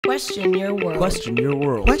Question your world. Question your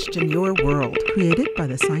world. Question your world. Created by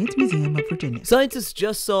the Science Museum of Virginia. Scientists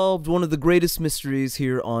just solved one of the greatest mysteries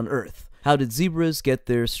here on Earth. How did zebras get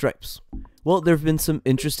their stripes? Well, there have been some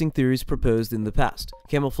interesting theories proposed in the past.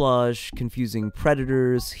 Camouflage, confusing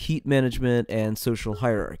predators, heat management, and social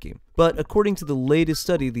hierarchy. But according to the latest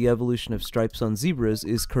study, the evolution of stripes on zebras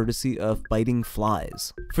is courtesy of biting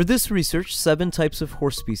flies. For this research, 7 types of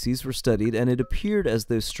horse species were studied, and it appeared as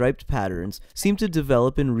though striped patterns seem to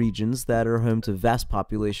develop in regions that are home to vast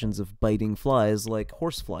populations of biting flies, like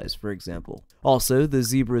horseflies, for example. Also, the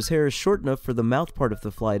zebra's hair is short enough for the mouth part of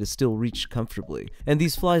the fly to still reach comfortably, and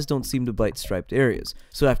these flies don't seem to bite striped areas.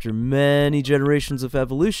 So after many generations of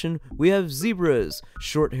evolution, we have zebras,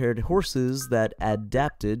 short-haired horses that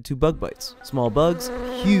adapted to bug bites. Small bugs,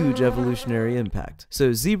 huge evolutionary impact.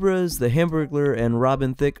 So zebras, the Hamburglar, and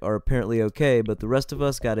Robin Thicke are apparently okay, but the rest of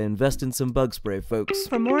us gotta invest in some bug spray, folks.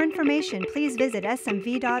 For more information, please visit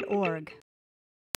smv.org.